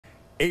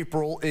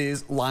April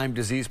is Lyme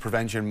Disease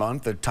Prevention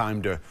Month, a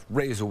time to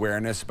raise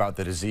awareness about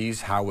the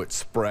disease, how it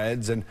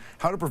spreads, and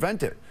how to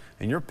prevent it.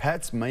 And your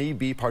pets may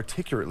be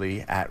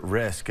particularly at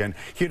risk. And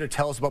here to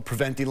tell us about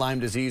preventing Lyme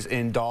disease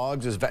in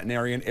dogs is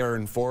veterinarian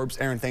Erin Forbes.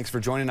 Erin, thanks for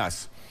joining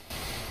us.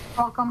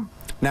 Welcome.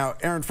 Now,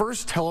 Erin,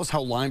 first tell us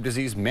how Lyme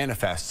disease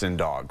manifests in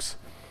dogs.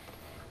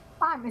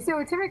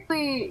 So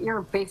typically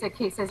your basic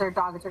cases are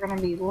dogs are going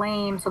to be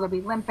lame, so they'll be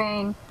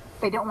limping,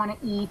 they don't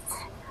want to eat,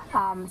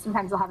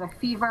 sometimes they'll have a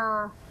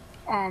fever,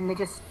 and they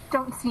just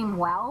don't seem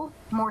well.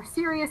 More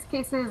serious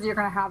cases, you're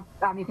going to have,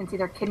 you can see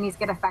their kidneys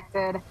get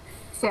affected,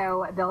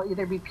 so they'll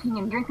either be peeing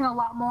and drinking a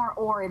lot more,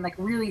 or in like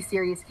really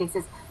serious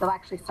cases, they'll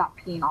actually stop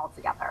peeing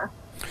altogether.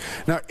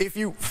 Now, if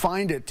you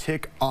find a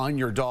tick on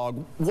your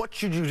dog, what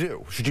should you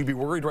do? Should you be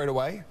worried right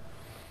away?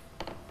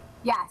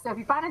 Yeah, so if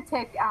you find a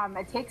tick,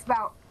 it takes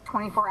about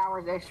 24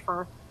 hours-ish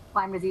for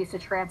Lyme disease to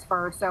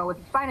transfer. So if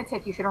you find a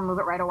tick, you should remove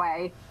it right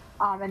away.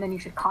 And then you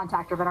should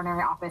contact your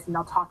veterinary office and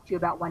they'll talk to you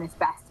about when it's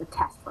best to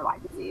test for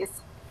Lyme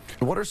disease.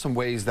 What are some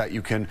ways that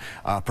you can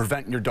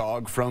prevent your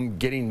dog from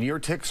getting near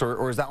ticks,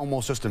 or is that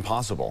almost just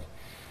impossible?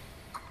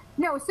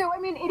 No, so I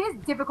mean, it is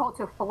difficult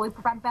to fully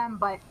prevent them,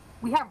 but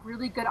we have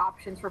really good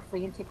options for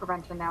flea and tick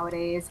prevention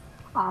nowadays.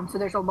 So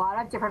there's a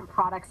lot of different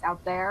products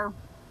out there.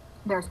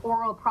 There's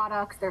oral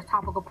products, there's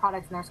topical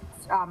products, and there's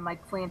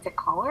like flea and tick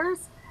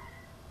collars.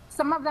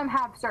 Some of them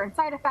have certain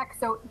side effects,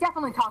 so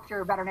definitely talk to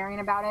your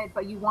veterinarian about it,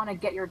 but you want to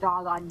get your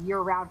dog on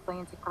year-round flea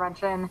and tick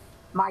prevention.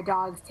 My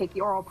dogs take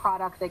the oral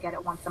product, they get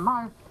it once a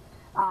month.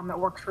 It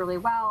works really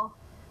well.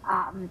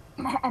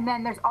 And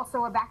then there's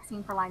also a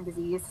vaccine for Lyme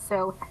disease.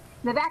 So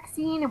the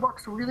vaccine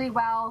works really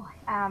well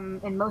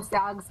in most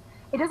dogs.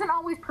 It doesn't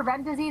always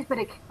prevent disease, but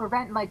it can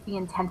prevent like the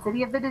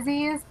intensity of the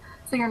disease.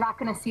 So you're not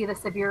going to see the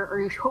severe, or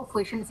you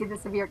hopefully shouldn't see the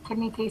severe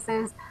kidney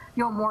cases.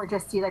 You'll more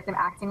just see like them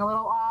acting a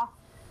little off.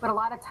 But a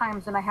lot of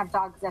times when I have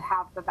dogs that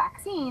have the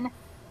vaccine,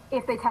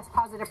 if they test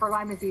positive for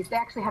Lyme disease, they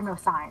actually have no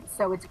signs.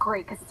 So it's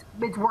great because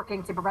it's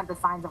working to prevent the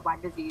signs of Lyme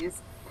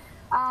disease.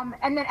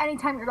 And then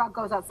anytime your dog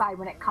goes outside,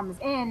 when it comes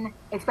in,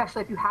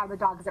 especially if you have the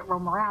dogs that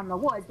roam around in the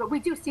woods, but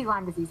we do see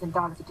Lyme disease in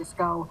dogs that just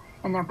go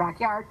in their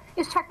backyard,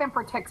 is check them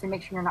for ticks and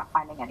make sure you're not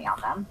finding any on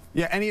them.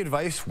 Yeah, any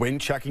advice when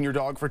checking your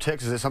dog for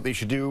ticks? Is this something you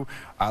should do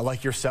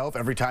like yourself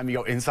every time you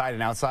go inside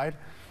and outside?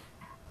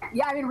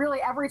 Yeah, I mean, really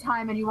every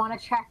time, and you want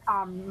to check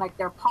like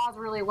their paws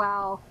really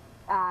well.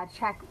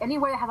 Check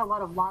anywhere that has a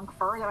lot of long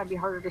fur that might be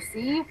harder to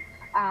see.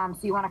 So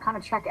you want to kind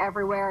of check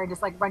everywhere and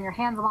just like run your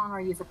hands along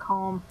or use a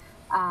comb.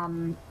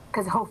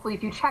 Because hopefully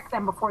if you check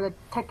them before the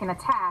tick can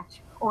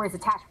attach or is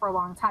attached for a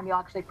long time, you'll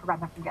actually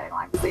prevent them from getting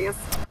Lyme disease.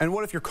 And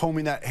what if you're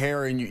combing that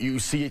hair and you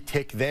see a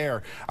tick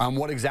there?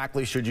 What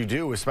exactly should you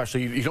do?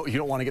 Especially you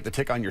don't want to get the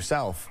tick on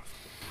yourself.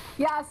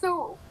 Yeah,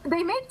 so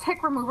they make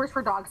tick removers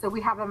for dogs, so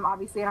we have them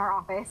obviously in our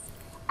office.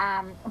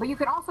 But you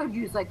can also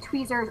use like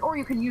tweezers, or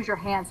you can use your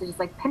hands to just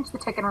like pinch the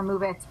tick and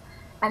remove it.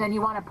 And then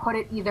you want to put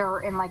it either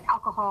in like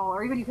alcohol,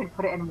 or even you can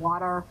put it in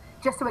water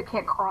just so it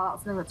can't crawl out,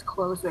 so then it's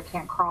closed so it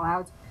can't crawl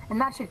out. And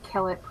that should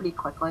kill it pretty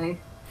quickly.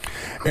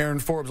 Erin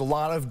Forbes, a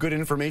lot of good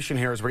information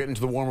here as we're getting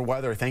to the warmer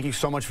weather. Thank you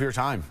so much for your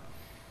time.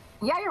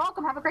 Yeah, you're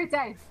welcome. Have a great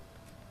day.